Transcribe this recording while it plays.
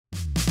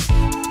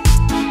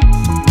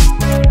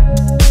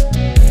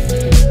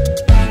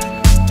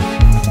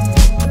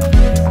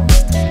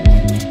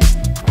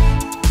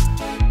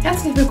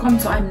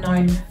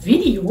neuen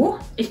Video.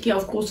 Ich gehe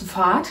auf große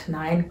Fahrt.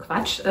 Nein,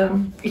 Quatsch.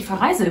 Ich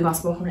verreise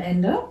übers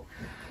Wochenende.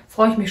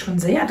 Freue ich mich schon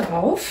sehr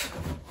drauf.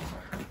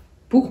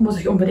 Buch muss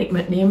ich unbedingt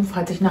mitnehmen,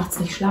 falls ich nachts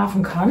nicht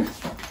schlafen kann.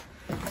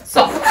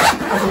 So,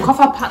 also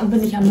Koffer packen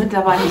bin ich ja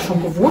mittlerweile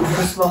schon gewohnt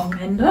fürs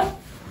Wochenende.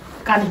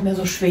 Gar nicht mehr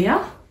so schwer.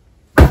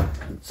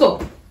 So,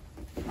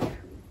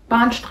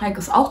 Bahnstreik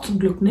ist auch zum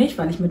Glück nicht,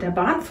 weil ich mit der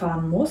Bahn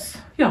fahren muss.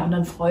 Ja, und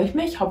dann freue ich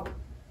mich. Hab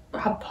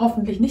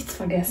hoffentlich nichts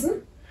vergessen.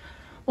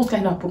 Muss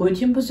gleich noch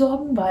Brötchen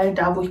besorgen, weil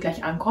da, wo ich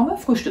gleich ankomme,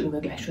 frühstücken wir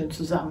gleich schön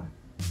zusammen.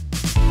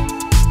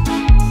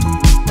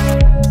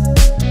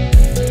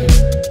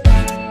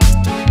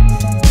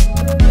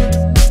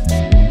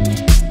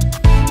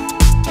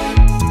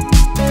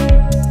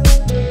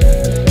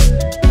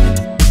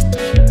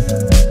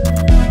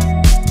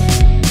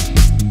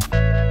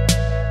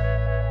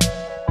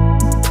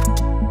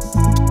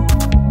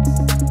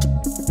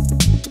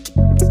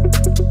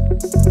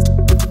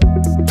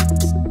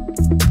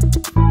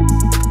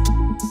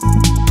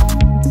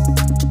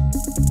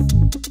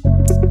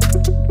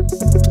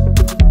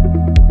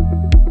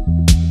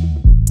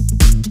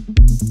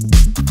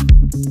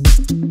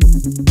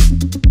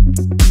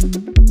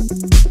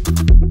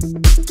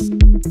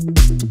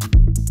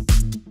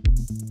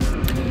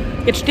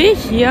 Jetzt stehe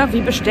ich hier, wie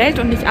bestellt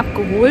und nicht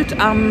abgeholt,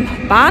 am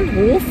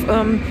Bahnhof.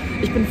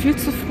 Ich bin viel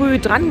zu früh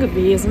dran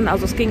gewesen.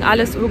 Also es ging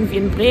alles irgendwie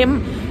in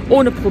Bremen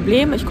ohne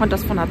Probleme. Ich konnte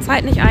das von der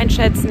Zeit nicht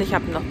einschätzen. Ich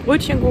habe noch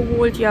Brötchen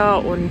geholt, ja,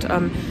 und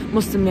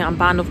musste mir am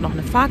Bahnhof noch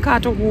eine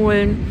Fahrkarte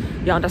holen.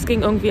 Ja, und das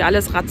ging irgendwie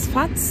alles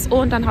ratzfatz.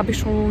 Und dann habe ich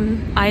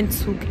schon einen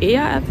Zug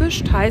eher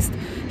erwischt. Heißt,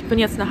 ich bin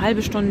jetzt eine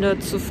halbe Stunde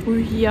zu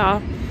früh hier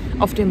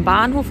auf dem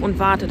Bahnhof und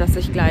warte, dass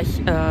ich gleich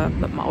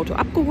mit dem Auto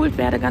abgeholt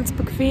werde, ganz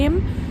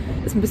bequem.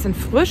 Ist ein bisschen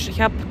frisch. Ich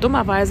habe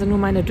dummerweise nur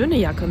meine dünne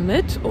Jacke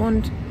mit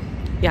und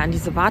ja, in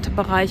diese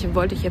Wartebereiche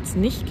wollte ich jetzt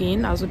nicht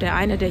gehen. Also der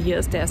eine, der hier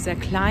ist, der ist sehr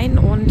klein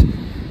und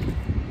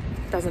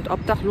da sind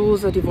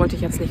Obdachlose, die wollte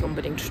ich jetzt nicht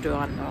unbedingt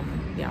stören.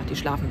 Ja, die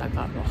schlafen da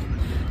gerade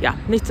noch. Ja,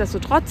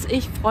 nichtsdestotrotz,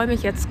 ich freue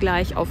mich jetzt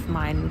gleich auf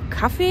meinen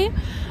Kaffee,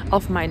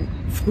 auf mein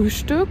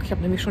Frühstück. Ich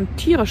habe nämlich schon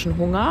tierischen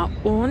Hunger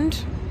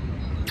und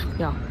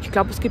ja, ich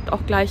glaube, es gibt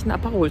auch gleich ein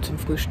Aperol zum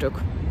Frühstück.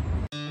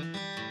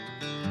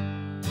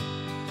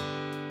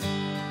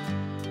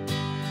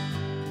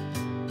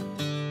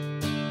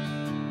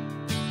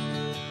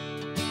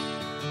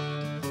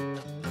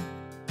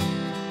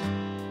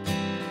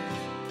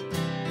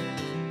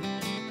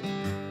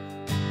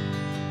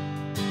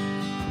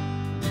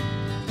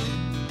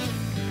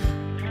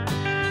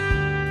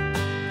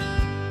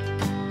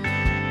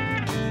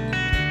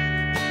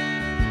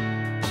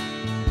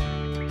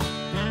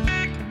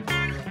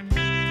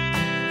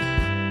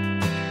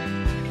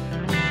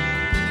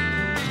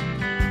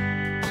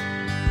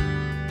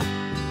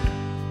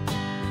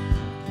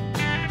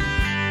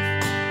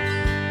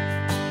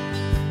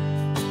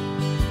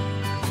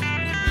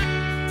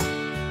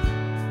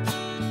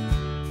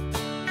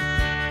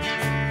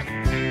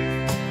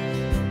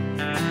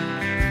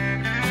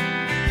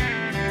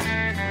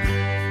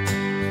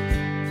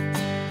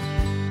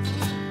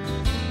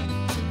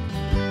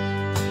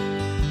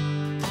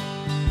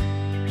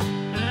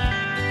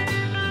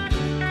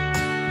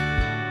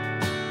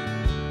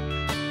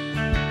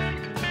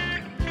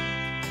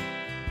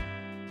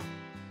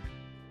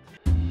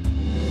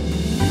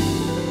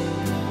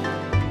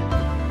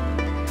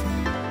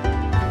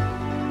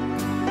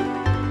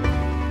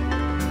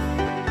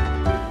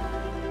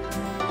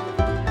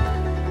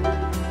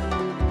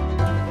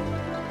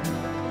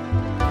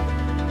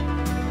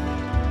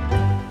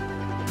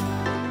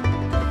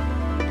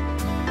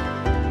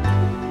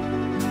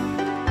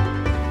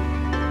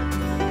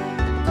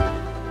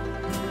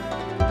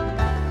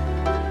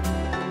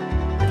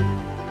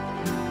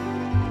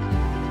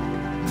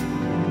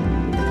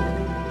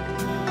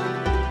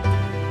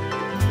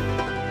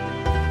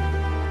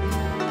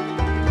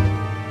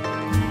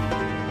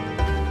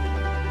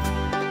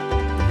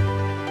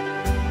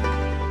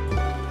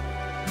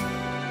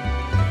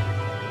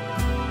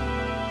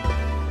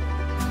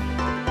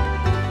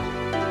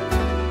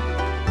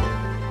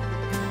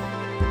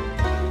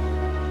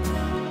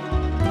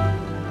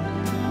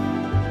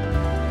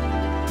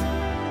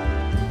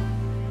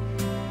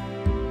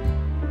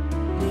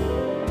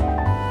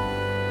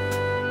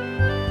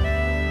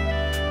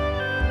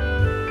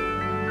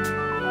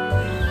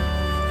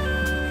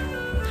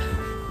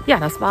 Ja,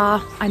 das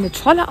war eine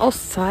tolle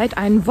Auszeit,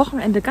 ein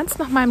Wochenende ganz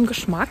nach meinem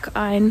Geschmack,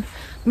 ein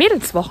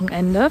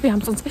Mädels-Wochenende. Wir haben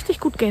es uns richtig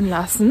gut gehen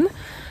lassen,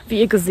 wie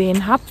ihr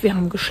gesehen habt. Wir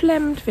haben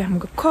geschlemmt, wir haben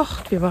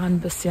gekocht, wir waren ein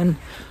bisschen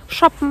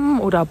shoppen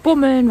oder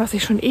bummeln, was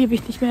ich schon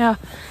ewig nicht mehr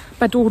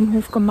bei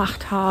Dodenhof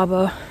gemacht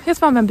habe.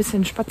 Jetzt waren wir ein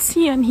bisschen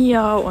spazieren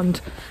hier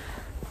und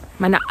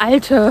meine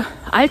alte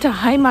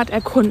Heimat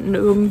erkunden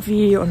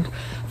irgendwie und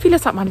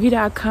vieles hat man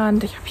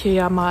wiedererkannt. Ich habe hier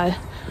ja mal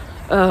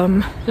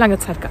lange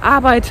Zeit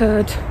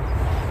gearbeitet.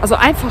 Also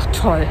einfach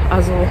toll.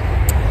 Also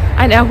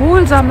ein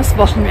erholsames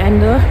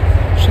Wochenende.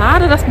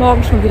 Schade, dass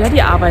morgen schon wieder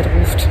die Arbeit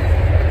ruft.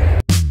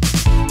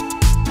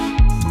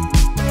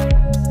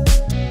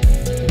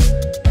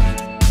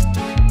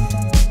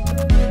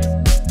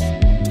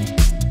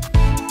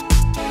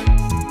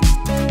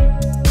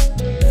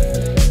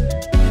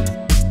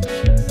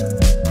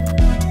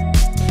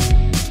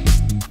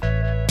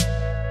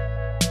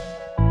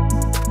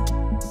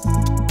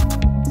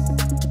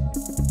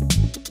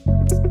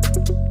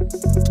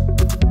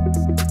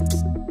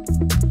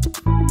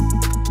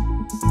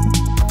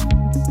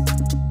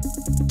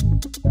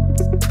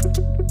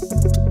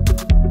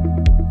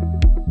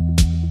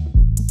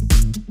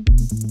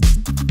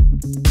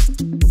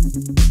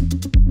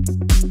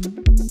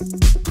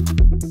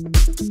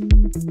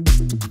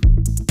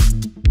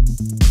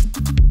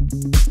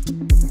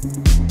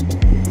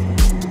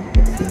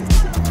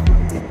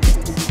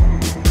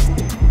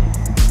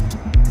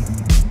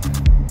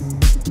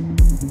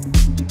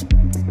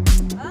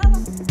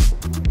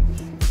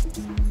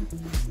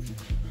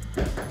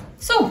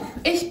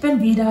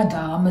 wieder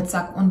da mit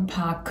Sack und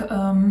Pack.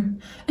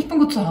 Ich bin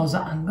gut zu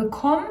Hause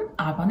angekommen,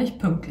 aber nicht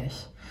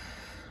pünktlich.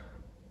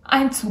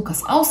 Ein Zug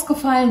ist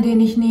ausgefallen,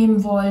 den ich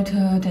nehmen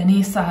wollte. Der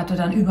nächste hatte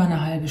dann über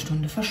eine halbe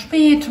Stunde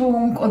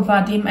Verspätung und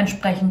war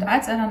dementsprechend,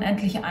 als er dann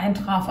endlich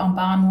eintraf am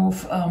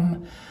Bahnhof,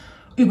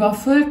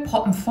 überfüllt,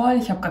 proppenvoll.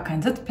 Ich habe gar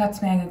keinen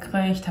Sitzplatz mehr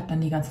gekriegt, habe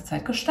dann die ganze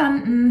Zeit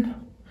gestanden.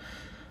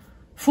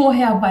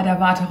 Vorher bei der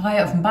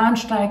Warterei auf dem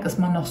Bahnsteig ist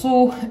man noch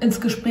so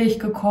ins Gespräch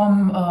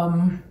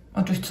gekommen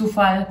und durch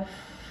Zufall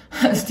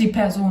ist die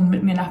Person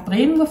mit mir nach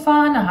Bremen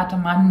gefahren. Da hatte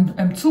man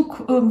im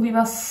Zug irgendwie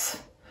was,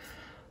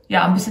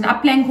 ja, ein bisschen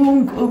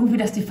Ablenkung, irgendwie,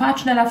 dass die Fahrt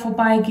schneller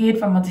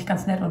vorbeigeht, weil man sich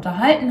ganz nett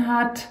unterhalten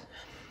hat.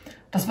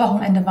 Das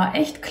Wochenende war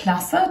echt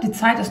klasse. Die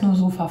Zeit ist nur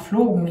so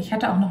verflogen. Ich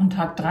hätte auch noch einen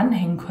Tag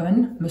dranhängen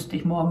können. Müsste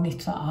ich morgen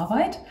nicht zur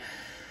Arbeit.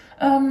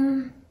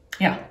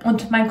 Ja,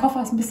 und mein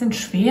Koffer ist ein bisschen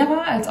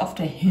schwerer als auf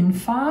der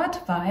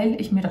Hinfahrt,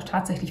 weil ich mir doch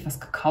tatsächlich was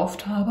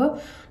gekauft habe.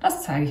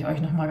 Das zeige ich euch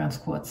noch mal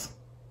ganz kurz.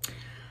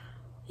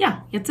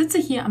 Ja, jetzt sitze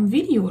ich hier am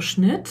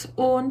Videoschnitt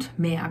und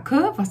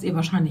merke, was ihr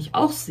wahrscheinlich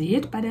auch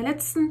seht, bei der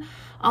letzten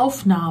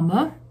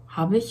Aufnahme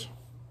habe ich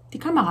die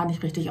Kamera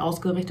nicht richtig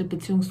ausgerichtet,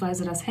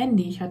 beziehungsweise das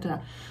Handy. Ich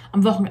hatte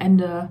am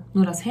Wochenende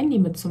nur das Handy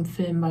mit zum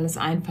Filmen, weil es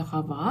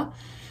einfacher war.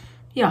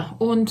 Ja,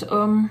 und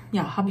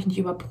ja, habe ich nicht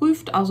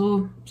überprüft.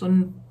 Also so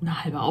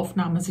eine halbe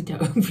Aufnahme sieht ja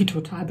irgendwie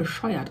total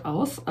bescheuert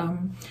aus.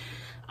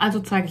 Also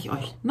zeige ich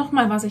euch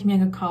nochmal, was ich mir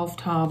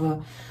gekauft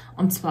habe.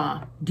 Und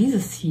zwar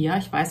dieses hier.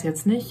 Ich weiß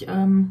jetzt nicht,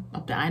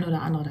 ob der eine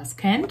oder andere das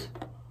kennt.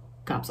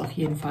 Gab es auf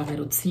jeden Fall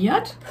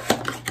reduziert.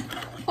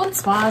 Und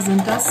zwar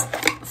sind das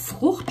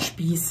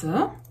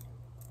Fruchtspieße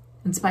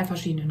in 2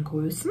 verschiedenen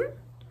Größen.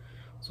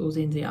 So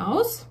sehen sie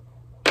aus.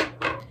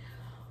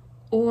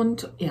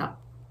 Und ja,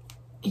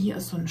 hier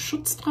ist so ein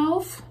Schutz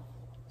drauf.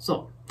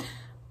 So,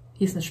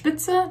 hier ist eine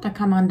Spitze. Da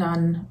kann man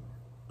dann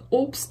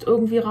Obst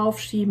irgendwie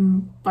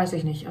raufschieben. Weiß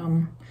ich nicht,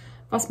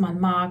 was man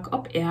mag.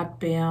 Ob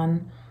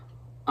Erdbeeren,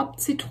 ob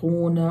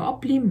Zitrone,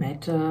 ob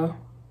Limette.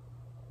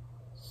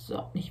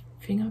 So, nicht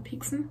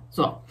Fingerpieksen.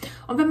 So,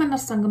 und wenn man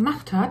das dann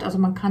gemacht hat, also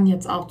man kann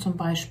jetzt auch zum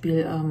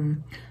Beispiel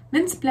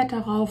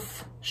Minzblätter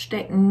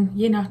raufstecken,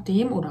 je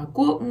nachdem, oder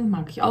Gurken,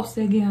 mag ich auch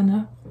sehr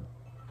gerne.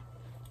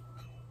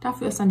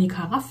 Dafür ist dann die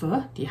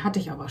Karaffe, die hatte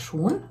ich aber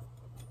schon.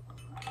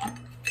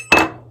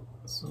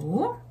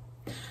 So,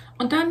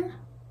 und dann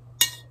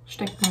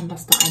steckt man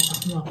das da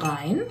einfach nur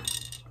rein.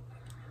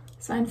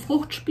 Das ist ein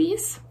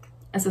Fruchtspieß.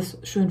 Es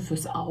ist schön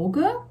fürs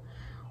Auge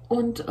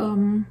und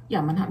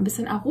ja, man hat ein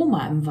bisschen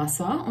Aroma im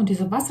Wasser. Und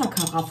diese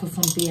Wasserkaraffe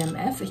von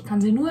BMF, ich kann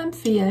sie nur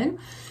empfehlen,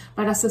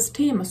 weil das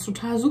System ist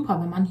total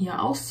super, wenn man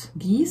hier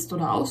ausgießt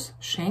oder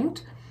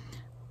ausschenkt.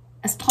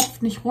 Es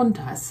tropft nicht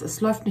runter,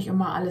 es läuft nicht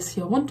immer alles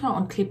hier runter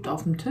und klebt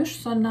auf dem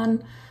Tisch, sondern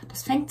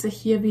das fängt sich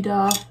hier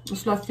wieder,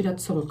 das läuft wieder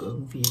zurück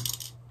irgendwie.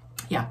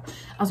 Ja,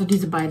 also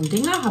diese beiden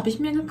Dinger habe ich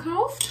mir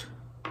gekauft,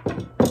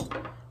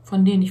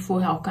 von denen ich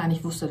vorher auch gar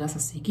nicht wusste, dass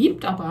es sie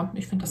gibt, aber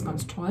ich finde das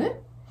ganz toll.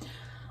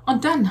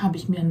 Und dann habe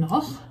ich mir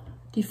noch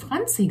die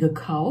Franzi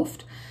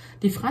gekauft.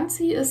 Die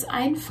Franzi ist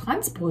ein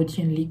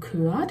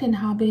Franzbrötchenlikör,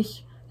 den habe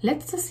ich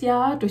letztes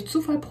Jahr durch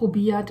Zufall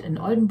probiert in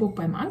Oldenburg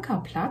beim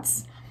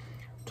Ankerplatz.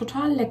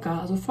 Total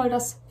lecker, also voll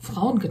das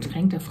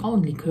Frauengetränk, der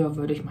Frauenlikör,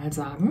 würde ich mal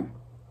sagen.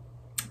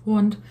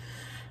 Und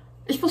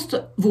ich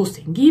wusste, wo es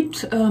den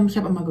gibt. Ich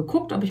habe immer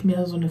geguckt, ob ich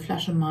mir so eine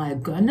Flasche mal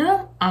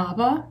gönne,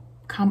 aber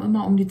kam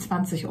immer um die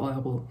 20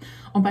 Euro.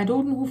 Und bei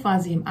Dodenhof war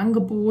sie im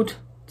Angebot,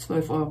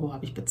 12 Euro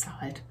habe ich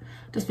bezahlt.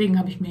 Deswegen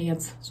habe ich mir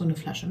jetzt so eine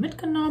Flasche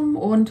mitgenommen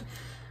und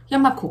ja,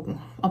 mal gucken,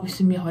 ob ich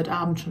sie mir heute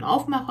Abend schon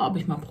aufmache, ob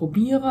ich mal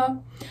probiere.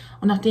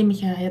 Und nachdem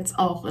ich ja jetzt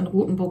auch in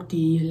Rothenburg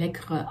die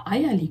leckere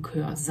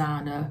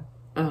Eierlikör-Sahne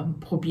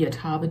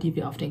probiert habe, die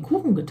wir auf den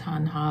Kuchen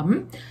getan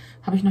haben,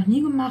 habe ich noch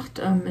nie gemacht,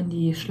 in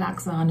die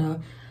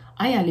Schlagsahne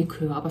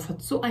Eierlikör, aber es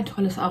hat so ein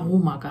tolles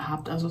Aroma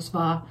gehabt. Also es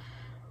war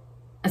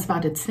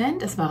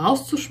dezent, es war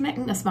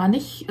rauszuschmecken, es war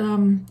nicht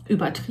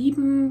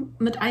übertrieben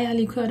mit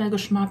Eierlikör der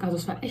Geschmack, also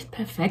es war echt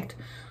perfekt.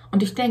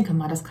 Und ich denke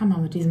mal, das kann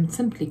man mit diesem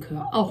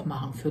Zimtlikör auch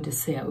machen für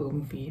Dessert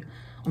irgendwie,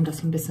 um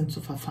das ein bisschen zu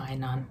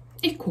verfeinern.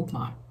 Ich guck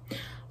mal.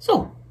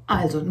 So,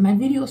 also mein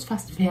Video ist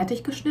fast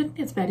fertig geschnitten,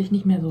 jetzt werde ich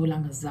nicht mehr so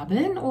lange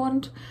sabbeln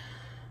und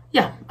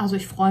ja, also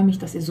ich freue mich,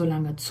 dass ihr so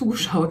lange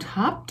zugeschaut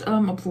habt,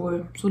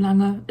 obwohl so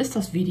lange ist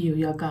das Video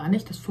ja gar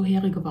nicht. Das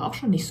vorherige war auch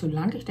schon nicht so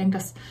lang. Ich denke,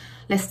 das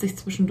lässt sich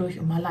zwischendurch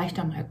immer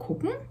leichter mal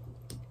gucken.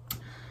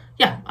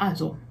 Ja,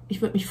 also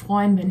ich würde mich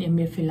freuen, wenn ihr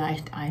mir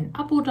vielleicht ein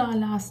Abo da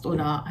lasst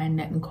oder einen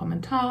netten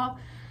Kommentar,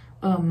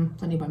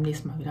 wenn ihr beim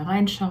nächsten Mal wieder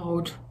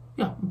reinschaut.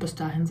 Ja, und bis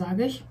dahin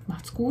sage ich,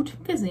 macht's gut,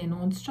 wir sehen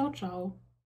uns, ciao, ciao.